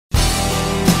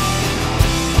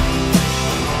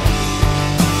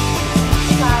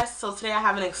so today I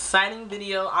have an exciting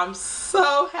video. I'm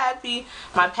so happy.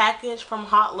 My package from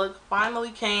HauteLook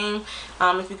finally came.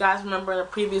 If you guys remember in a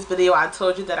previous video, I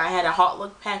told you that I had a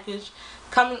HauteLook package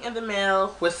coming in the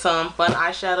mail with some fun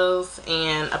eyeshadows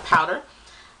and a powder.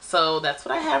 So that's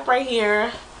what I have right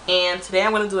here. And today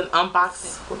I'm going to do an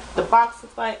unboxing. The box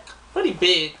is like pretty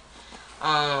big.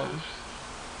 And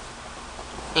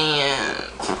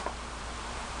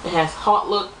it has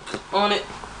HauteLook on it.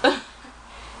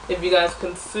 If you guys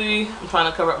can see, I'm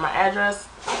trying to cover up my address.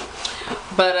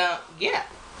 But yeah,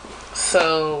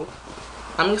 so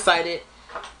I'm excited.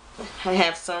 I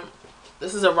have some.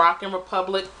 This is a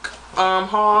Rock&Republic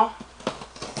haul,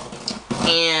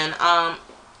 and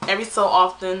every so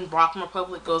often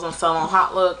Rock&Republic goes on sale on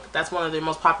HauteLook. That's one of their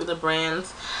most popular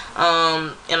brands.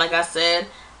 And like I said,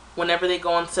 whenever they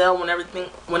go on sale,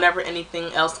 whenever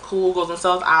anything else cool goes on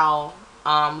sale, I'll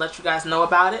let you guys know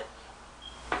about it.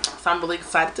 So I'm really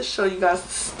excited to show you guys the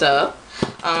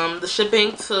stuff. The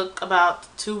shipping took about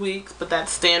 2 weeks, but that's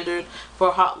standard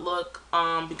for HauteLook,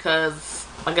 because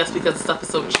I guess because the stuff is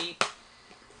so cheap.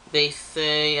 They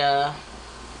say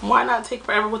why not take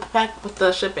forever with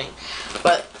the shipping?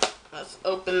 But let's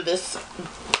open this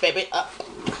baby up.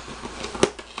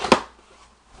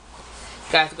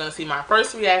 You guys are gonna see my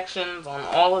first reactions on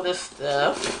all of this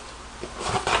stuff.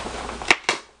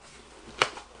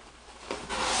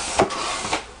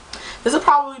 This will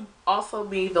probably also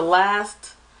be the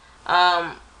last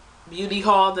beauty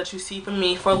haul that you see from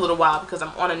me for a little while, because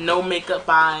I'm on a no makeup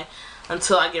buy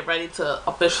until I get ready to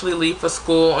officially leave for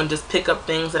school and just pick up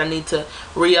things that I need to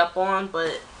re-up on.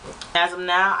 But as of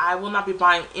now, I will not be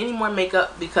buying any more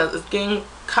makeup because it's getting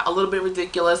a little bit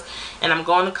ridiculous, and I'm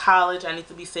going to college. I need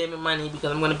to be saving money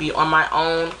because I'm going to be on my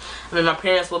own. I mean, my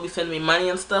parents will be sending me money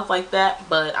and stuff like that,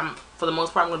 but for the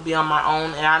most part, I'm going to be on my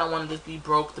own, and I don't want to just be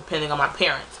broke depending on my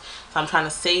parents. So I'm trying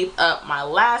to save up my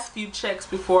last few checks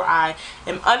before I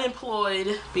am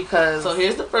unemployed. Because so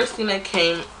here's the first thing that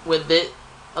came with it,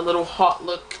 a little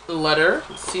HauteLook letter.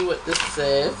 Let's see what this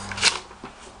says.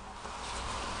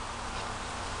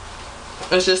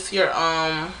 It's just your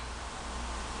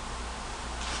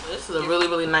this is a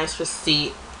really nice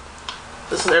receipt.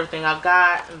 This is everything I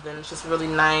got, and then it's just really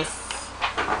nice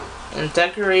and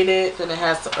decorated. Then it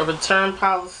has a return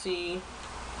policy.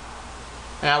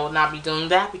 And I will not be doing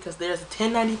that because there's a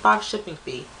 $10.95 shipping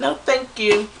fee. No, thank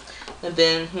you. And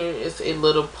then here is a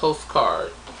little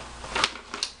postcard.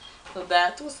 So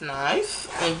that was nice.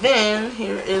 And then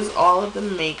here is all of the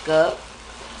makeup.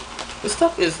 This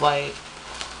stuff is like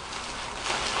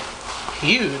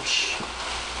huge.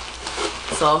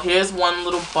 So here's one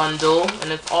little bundle,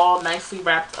 and it's all nicely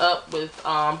wrapped up with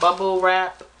bubble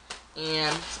wrap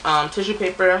and tissue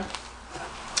paper.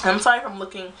 I'm sorry if I'm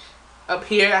looking up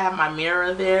here. I have my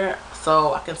mirror there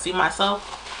so I can see myself,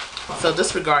 so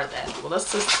disregard that. Well,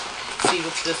 let's just see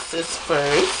what this is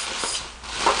first.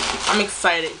 I'm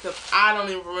excited because I don't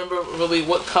even remember really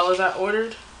what colors I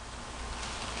ordered.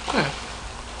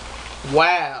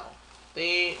 Wow,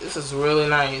 this is really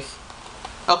nice.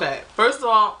 Okay, first of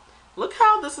all, look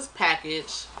how this is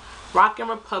packaged.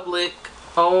 Rock&Republic.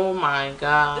 Oh my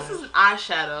god. This is an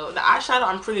eyeshadow. The eyeshadow,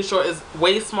 I'm pretty sure, is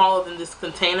way smaller than this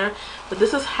container, but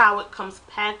this is how it comes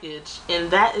packaged,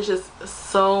 and that is just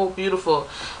so beautiful.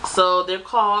 So they're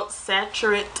called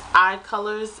Saturate Eye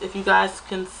Colors. If you guys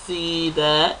can see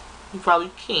that, you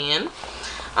probably can.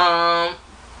 And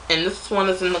this one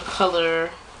is in the color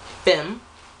Femme.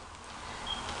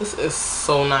 This is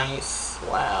so nice.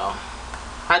 Wow.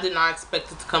 I did not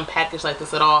expect it to come packaged like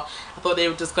this at all. I thought they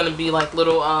were just going to be like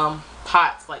little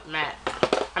pots like MAC.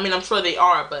 I mean, I'm sure they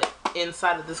are, but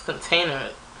inside of this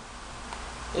container,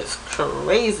 it's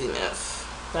craziness.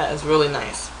 That is really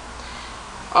nice.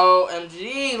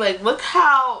 OMG, like look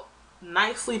how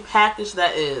nicely packaged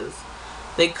that is.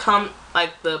 They come,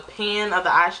 like the pan of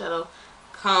the eyeshadow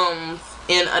comes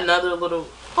in another little,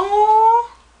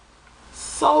 oh,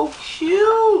 so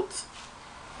cute.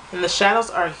 And the shadows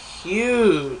are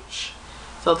huge.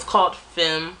 So it's called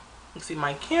Femme. You see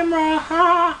my camera,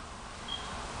 huh?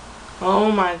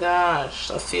 Oh my gosh.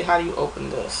 Let's see, how do you open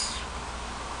this?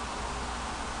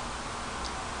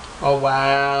 Oh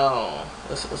wow.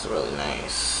 This is really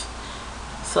nice.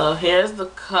 So here's the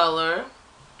color.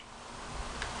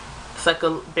 It's like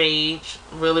a beige,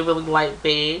 really light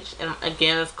beige. And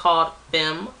again, it's called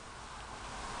Femme.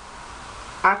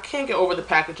 I can't get over the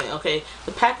packaging. Okay,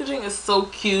 the packaging is so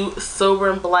cute, silver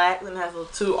and black, and it has the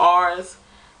 2 R's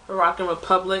for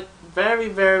Rock&Republic.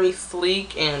 Very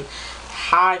sleek and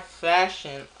high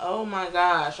fashion. Oh my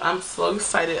gosh, I'm so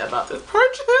excited about this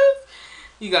purchase,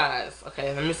 you guys.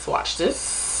 Okay, let me swatch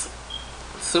this.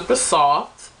 Super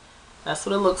soft. That's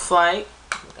what it looks like.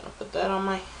 I'm gonna put that on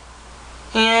my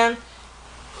hand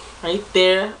right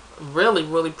there. Really,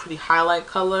 really pretty highlight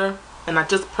color. And I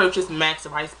just purchased Max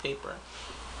rice paper.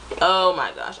 Oh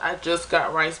my gosh, I just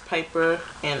got rice paper,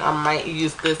 and I might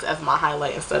use this as my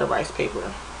highlight instead of rice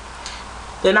paper.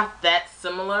 They're not that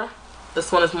similar.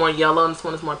 This one is more yellow and this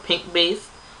one is more pink based.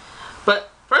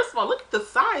 But first of all, look at the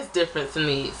size difference in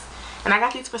these. And I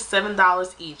got these for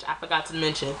 $7 each. I forgot to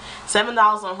mention. $7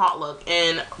 on HauteLook.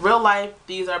 In real life,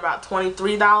 these are about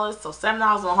 $23. So $7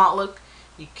 on HauteLook,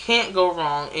 you can't go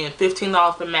wrong. And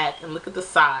 $15 for MAC. And look at the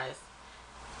size.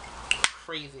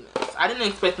 Craziness. I didn't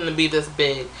expect them to be this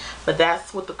big. But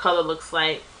that's what the color looks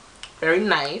like. Very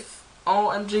nice.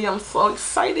 OMG, I'm so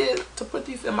excited to put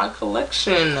these in my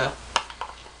collection. Wow.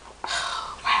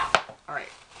 Alright.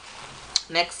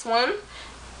 Next one.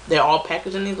 They're all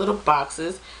packaged in these little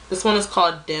boxes. This one is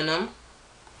called Denim.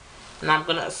 And I'm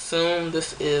going to assume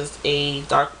this is a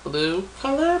dark blue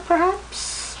color,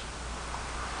 perhaps.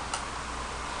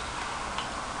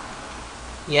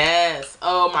 Yes.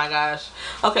 Oh my gosh.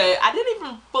 Okay, I didn't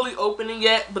even fully open it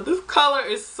yet, but this color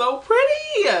is so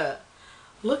pretty.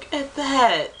 Look at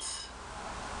that.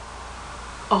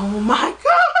 Oh my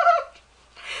god.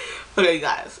 Okay,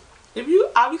 guys. If you,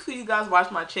 obviously you guys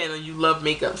watch my channel, you love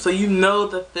makeup, so you know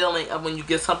the feeling of when you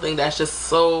get something that's just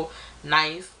so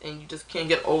nice and you just can't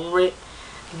get over it.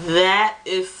 That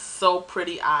is so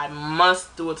pretty. I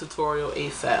must do a tutorial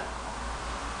ASAP.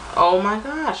 Oh my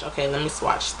gosh. Okay, let me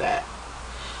swatch that.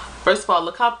 First of all,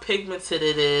 look how pigmented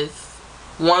it is.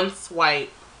 One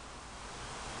swipe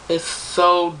is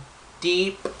so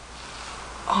deep.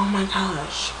 Oh my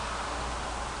gosh.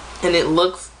 And it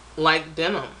looks like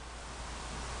denim.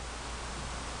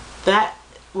 That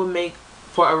would make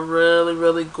for a really,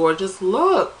 really gorgeous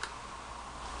look.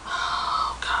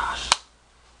 Oh gosh.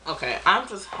 Okay, I'm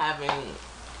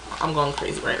going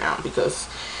crazy right now because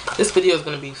this video is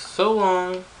going to be so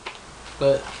long,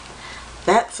 but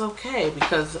that's okay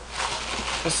because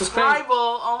this is tribal.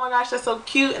 Oh my gosh, that's so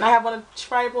cute. And I have on a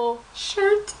tribal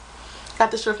shirt.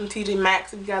 Got this shirt from TJ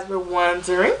Maxx if you guys were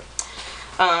wondering.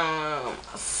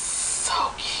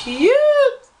 So cute.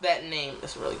 That name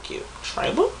is really cute.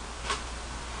 Tribal.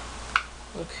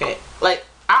 Okay, like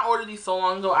I ordered these so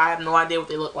long ago, I have no idea what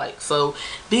they look like. So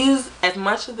these, as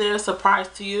much as they're a surprise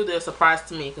to you, they're a surprise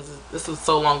to me because this was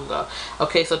so long ago.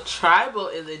 Okay, so Tribal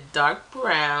is a dark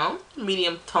brown,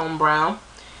 medium tone brown,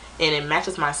 and it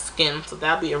matches my skin, so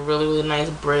that'll be a really, really nice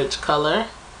bridge color.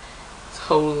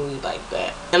 Totally like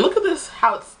that. And look at this,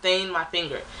 how it stained my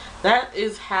finger. That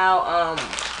is how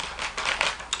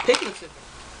pigmented.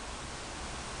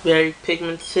 Very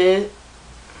pigmented.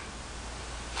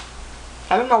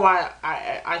 I don't know why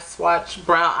I swatch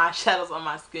brown eyeshadows on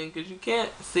my skin because you can't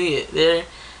see it. They're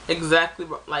exactly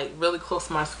like really close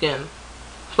to my skin.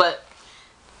 But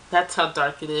that's how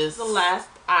dark it is. The last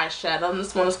eyeshadow, and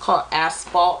this one is called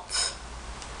Asphalt.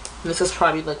 And this is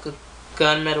probably like a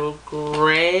gunmetal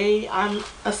gray, I'm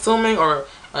assuming, or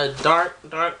a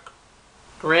dark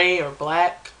gray or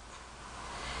black.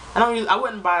 I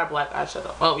wouldn't buy a black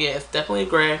eyeshadow. Oh yeah, it's definitely a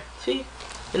gray. See?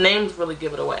 The names really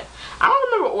give it away. I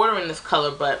don't remember ordering this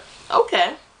color, but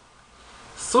okay.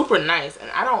 Super nice. And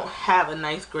I don't have a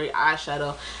nice gray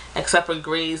eyeshadow except for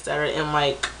grays that are in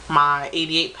like my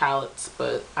 88 palettes,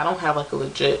 but I don't have like a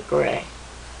legit gray.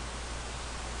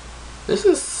 This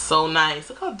is so nice.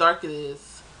 Look how dark it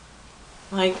is.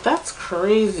 Like, that's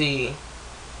crazy.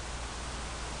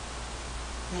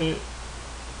 And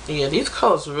yeah, these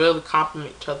colors really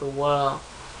complement each other well.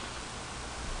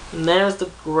 And there's the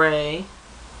gray.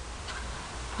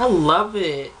 I love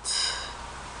it.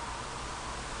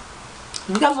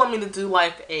 You guys want me to do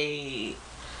like a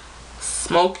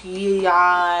smoky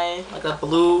eye, like a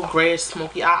blue grayish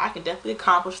smoky eye, I can definitely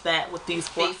accomplish that with these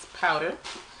face powder.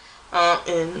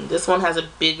 And this one has a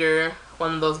bigger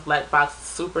one of those black boxes,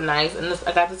 super nice. And this,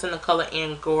 I got this in the color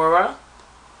Angora.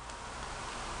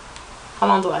 How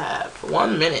long do I have?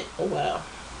 1 minute. Oh wow.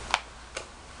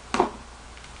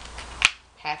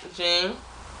 Packaging,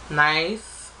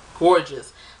 nice,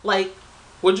 gorgeous. Like,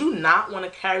 would you not want to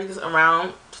carry this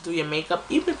around to do your makeup,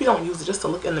 even if you don't use it, just to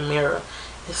look in the mirror?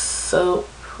 It's so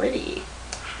pretty.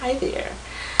 Hi there.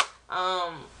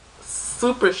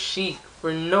 Super chic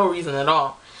for no reason at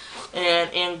all.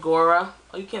 And Angora,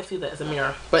 oh, you can't see that as a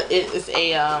mirror, but it is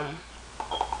a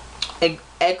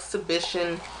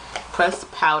exhibition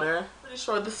pressed powder. Pretty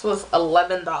sure this was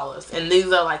 $11, and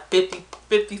these are like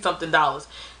 50 something dollars,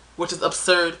 which is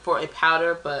absurd for a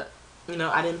powder, but you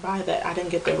know, I didn't buy that. I didn't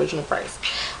get the original price.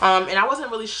 And I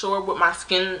wasn't really sure what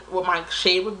my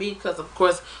shade would be, because of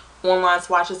course online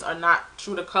swatches are not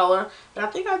true to color, but I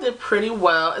think I did pretty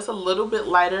well. It's a little bit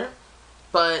lighter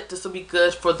but this will be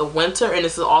good for the winter, and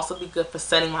this will also be good for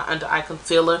setting my under eye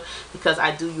concealer because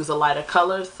I do use a lighter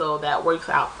color, so that works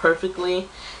out perfectly.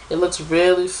 It looks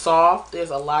really soft. There's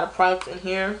a lot of product in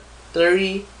here.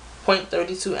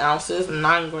 30.32 ounces,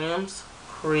 9 grams.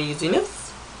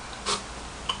 Craziness.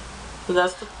 So I'm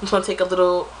just going to take a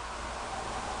little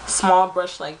small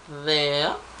brush like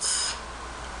that.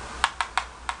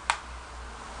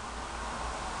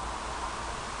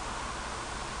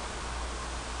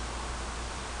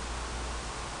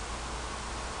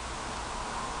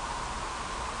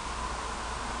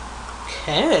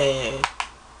 Okay.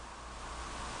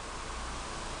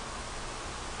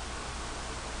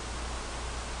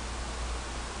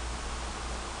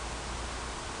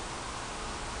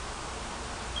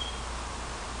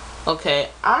 Okay,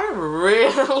 I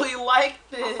really like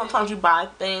this. Sometimes you buy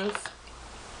things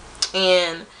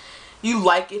and you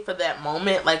like it for that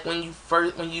moment, like when you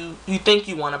think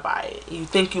you want to buy it, you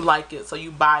think you like it, so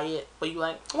you buy it, but you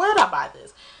like, why did I buy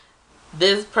this?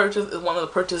 This purchase is one of the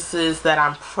purchases that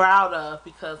I'm proud of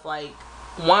because, like,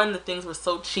 one, the things were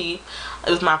so cheap. It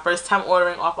was my first time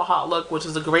ordering off of HauteLook, which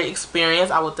was a great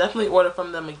experience. I will definitely order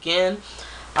from them again.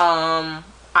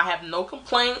 I have no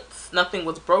complaints. Nothing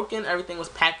was broken. Everything was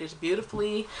packaged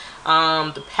beautifully.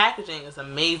 The packaging is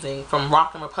amazing from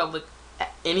Rock&Republic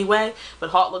anyway, but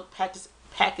HauteLook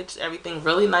packaged everything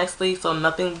really nicely, so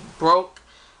nothing broke.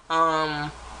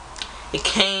 It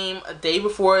came a day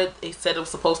before they said it was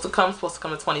supposed to come. The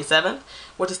 27th,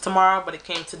 which is tomorrow, but it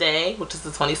came today, which is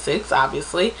the 26th,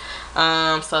 obviously.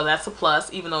 So that's a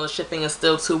plus, even though the shipping is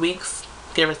still 2 weeks,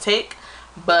 give or take.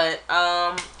 But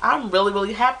I'm really,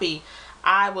 really happy.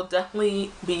 I will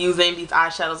definitely be using these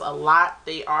eyeshadows a lot.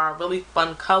 They are really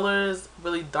fun colors,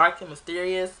 really dark and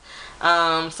mysterious.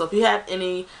 So if you have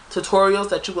any tutorials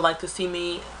that you would like to see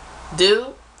me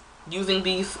do using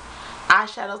these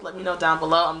eyeshadows, let me know down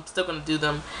below. I'm still going to do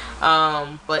them.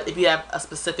 But if you have a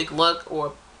specific look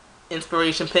or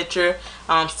inspiration picture,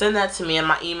 send that to me in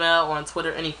my email or on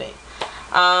Twitter, anything.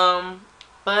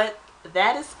 But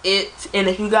that is it. And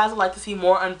if you guys would like to see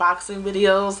more unboxing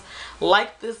videos,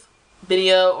 like this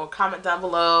video or comment down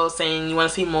below saying you want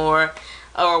to see more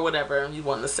or whatever you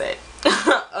want to say.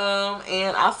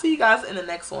 And I'll see you guys in the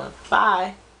next one.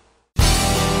 Bye.